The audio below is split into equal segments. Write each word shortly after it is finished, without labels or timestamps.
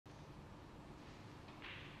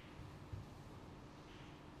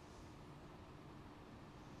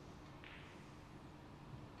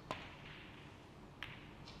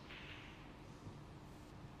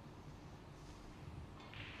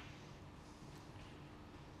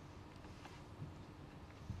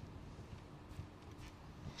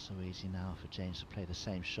so easy now for James to play the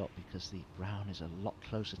same shot because the brown is a lot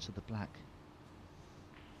closer to the black.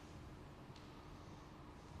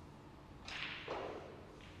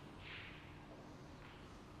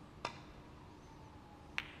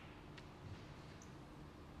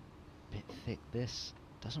 Bit thick this.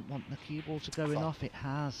 Doesn't want the cue ball to go in off. It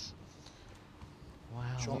has. Wow,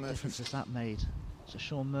 what difference has that made? So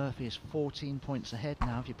Shaun Murphy is 14 points ahead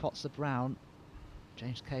now. If he pots the brown,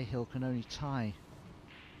 James Cahill can only tie.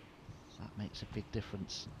 So that makes a big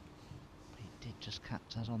difference. He did just catch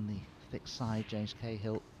that on the thick side, James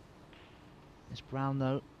Cahill. This brown,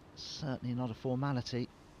 though, certainly not a formality.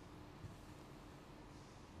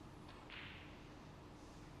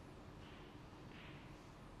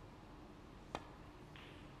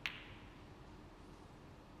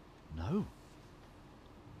 No.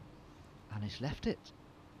 And he's left it.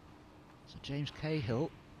 So James Cahill,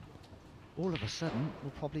 all of a sudden,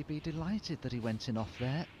 will probably be delighted that he went in off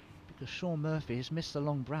there, because Shaun Murphy has missed the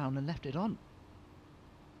long brown and left it on.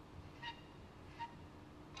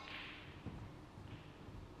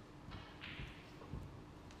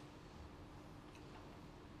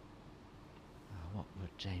 What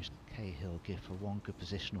would James Cahill give for one good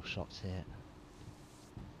positional shot here?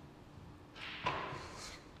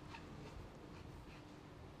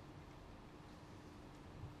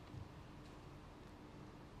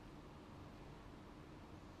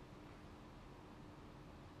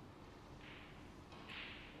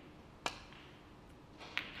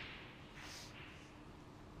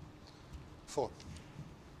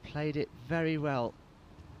 Played it very well.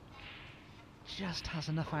 Just has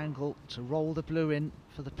enough angle to roll the blue in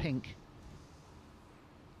for the pink.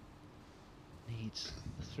 Needs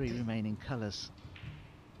the 3 remaining colours.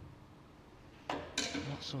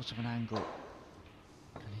 What sort of an angle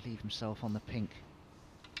can he leave himself on the pink?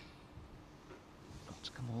 Got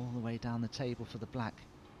to come all the way down the table for the black.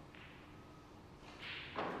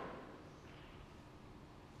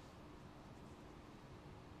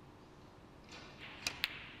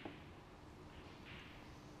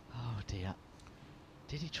 Dear.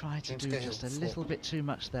 Did he try to do just a little bit too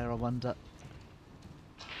much there, I wonder?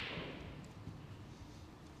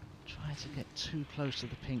 Try to get too close to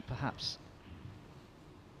the pink, perhaps.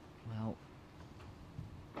 Well,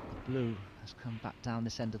 the blue has come back down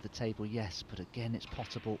this end of the table, yes, but again it's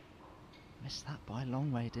potable. Missed that by a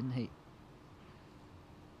long way, didn't he?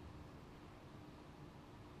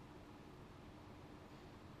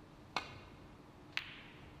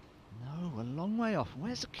 A long way off.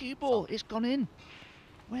 Where's the cue ball? It's gone in.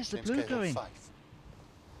 Where's the blue going?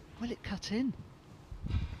 Will it cut in?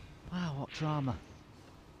 Wow, what drama.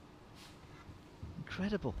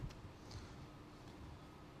 Incredible.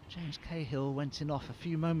 James Cahill went in off a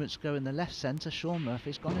few moments ago in the left centre. Shaun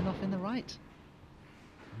Murphy's gone in off in the right.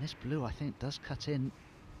 And this blue, I think, does cut in.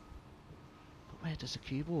 But where does the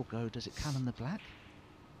cue ball go? Does it cannon the black?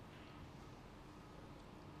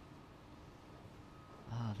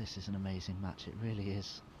 Ah, this is an amazing match, it really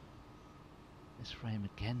is. This frame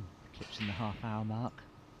again, eclipsing the half-hour mark.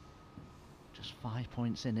 Just 5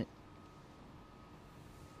 points in it.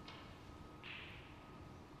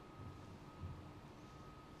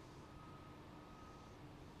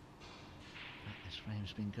 This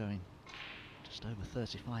frame's been going just over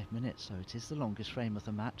 35 minutes, so it is the longest frame of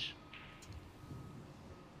the match.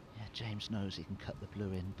 Yeah, James knows he can cut the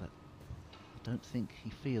blue in, but I don't think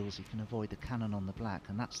he feels he can avoid the cannon on the black,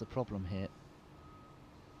 and that's the problem here.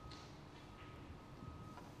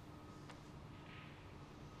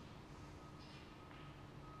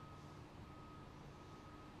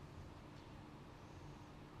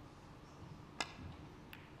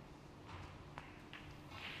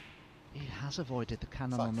 He has avoided the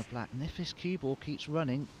cannon on the black, and if his cue ball keeps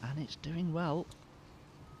running, and it's doing well.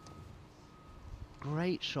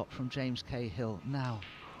 Great shot from James Cahill. Now,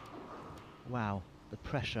 wow, the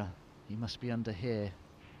pressure he must be under here.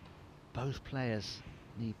 Both players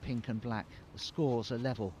need pink and black. The scores are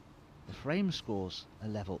level. The frame scores are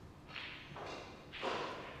level.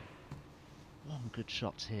 One good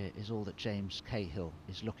shot here is all that James Cahill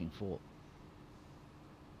is looking for.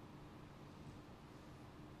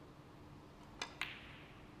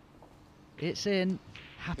 It's in.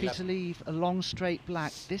 Happy to leave a long straight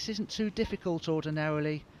black. This isn't too difficult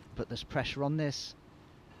ordinarily, but there's pressure on this.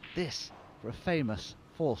 This for a famous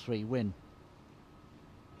 4-3 win.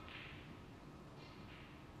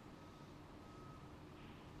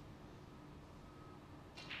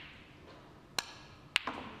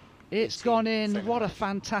 It's gone in. What a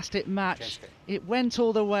fantastic match. It went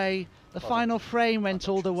all the way. The final frame went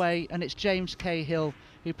all the way, and it's James Cahill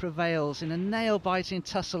who prevails in a nail-biting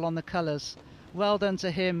tussle on the colours. Well done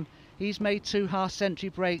to him. He's made 2 half-century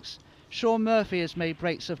breaks. Shaun Murphy has made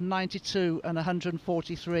breaks of 92 and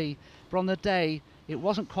 143, but on the day it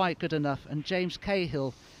wasn't quite good enough, and James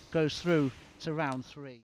Cahill goes through to round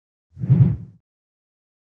 3.